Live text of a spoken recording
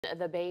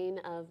The bane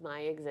of my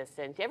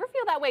existence. You ever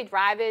feel that way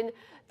driving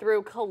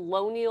through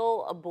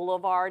Colonial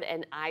Boulevard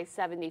and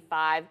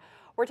I-75?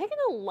 We're taking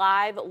a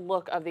live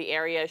look of the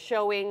area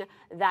showing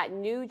that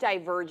new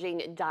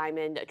diverging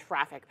diamond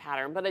traffic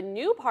pattern, but a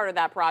new part of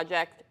that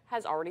project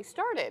has already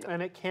started.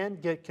 And it can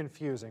get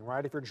confusing,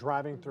 right, if you're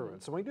driving through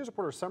it. So Wing News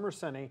reporter Summer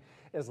Senni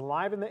is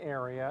live in the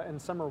area.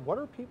 And Summer, what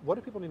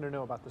do people need to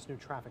know about this new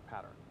traffic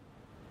pattern?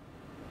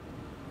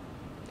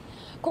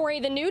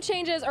 Corey, the new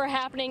changes are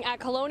happening at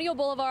Colonial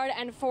Boulevard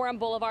and Forum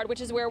Boulevard,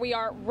 which is where we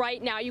are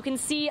right now. You can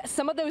see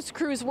some of those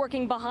crews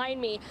working behind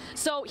me.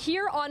 So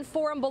here on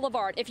Forum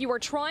Boulevard, if you were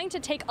trying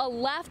to take a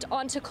left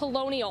onto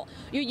Colonial,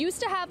 you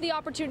used to have the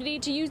opportunity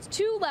to use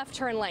 2 left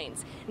turn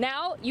lanes.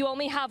 Now you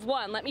only have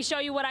 1. Let me show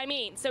you what I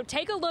mean. So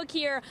take a look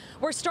here.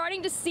 We're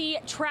starting to see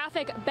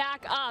traffic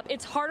back up.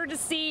 It's harder to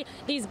see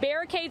these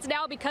barricades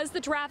now because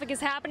the traffic is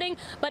happening,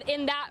 but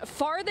in that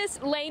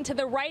farthest lane to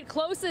the right,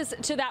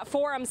 closest to that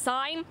Forum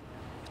sign,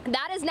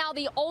 that is now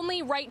the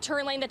only right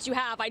turn lane that you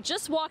have. I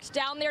just walked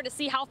down there to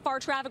see how far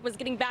traffic was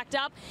getting backed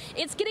up.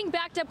 It's getting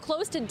backed up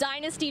close to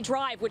Dynasty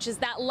Drive, which is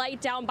that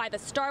light down by the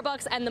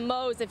Starbucks and the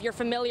Moe's, if you're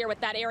familiar with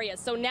that area.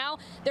 So now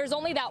there's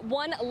only that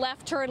 1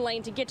 left turn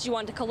lane to get you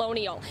onto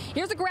Colonial.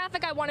 Here's a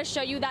graphic I want to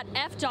show you that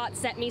FDOT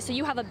sent me so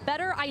you have a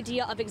better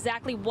idea of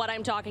exactly what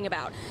I'm talking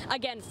about.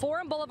 Again,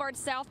 Forum Boulevard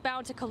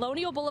southbound to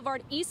Colonial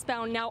Boulevard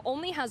eastbound now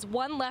only has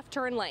 1 left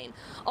turn lane.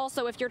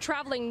 Also, if you're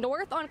traveling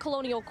north on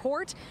Colonial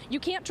Court, you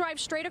can't drive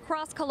straight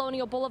across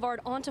Colonial Boulevard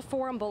onto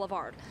Forum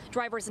Boulevard.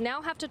 Drivers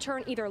now have to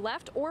turn either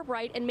left or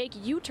right and make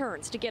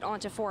U-turns to get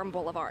onto Forum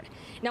Boulevard.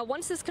 Now,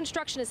 once this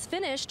construction is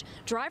finished,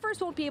 drivers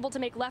won't be able to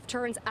make left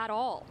turns at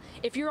all.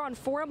 If you're on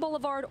Forum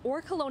Boulevard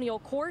or Colonial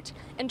Court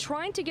and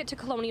trying to get to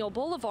Colonial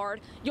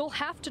Boulevard, you'll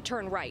have to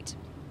turn right.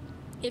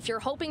 If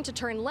you're hoping to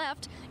turn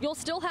left, you'll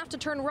still have to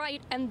turn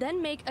right and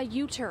then make a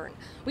U-turn.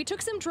 We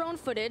took some drone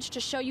footage to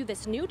show you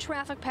this new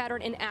traffic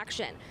pattern in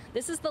action.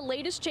 This is the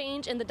latest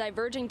change in the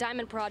Diverging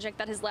Diamond project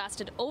that has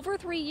lasted over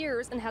 3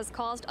 years and has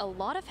caused a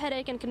lot of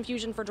headache and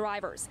confusion for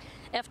drivers.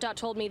 FDOT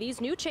told me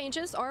these new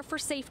changes are for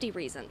safety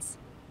reasons.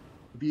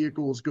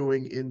 Vehicles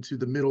going into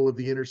the middle of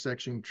the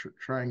intersection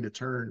trying to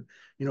turn,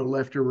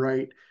 left or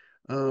right,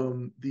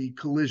 the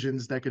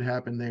collisions that could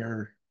happen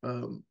there.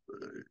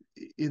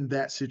 In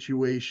that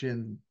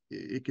situation,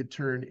 it could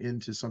turn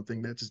into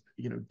something that's,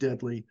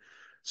 deadly.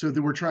 So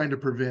that we're trying to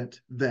prevent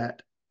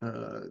that,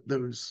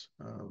 those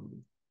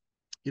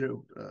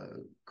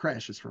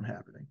crashes from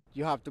happening.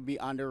 You have to be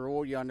on the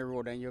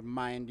road, and your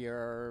mind,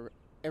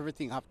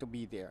 everything have to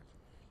be there.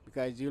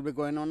 Because you'll be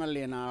going on a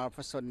lane and all of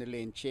a sudden the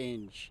lane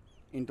change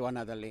into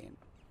another lane.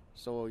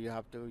 So you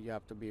have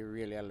to be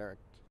really alert.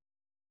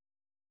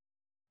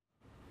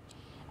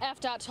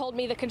 FDOT told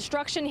me the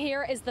construction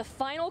here is the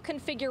final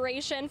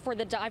configuration for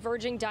the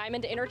Diverging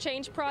Diamond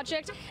Interchange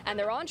project, and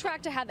they're on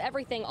track to have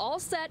everything all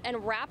set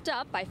and wrapped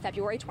up by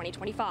February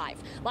 2025.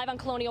 Live on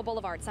Colonial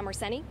Boulevard, Summer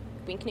Senni,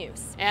 Wink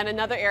News. And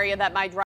another area that my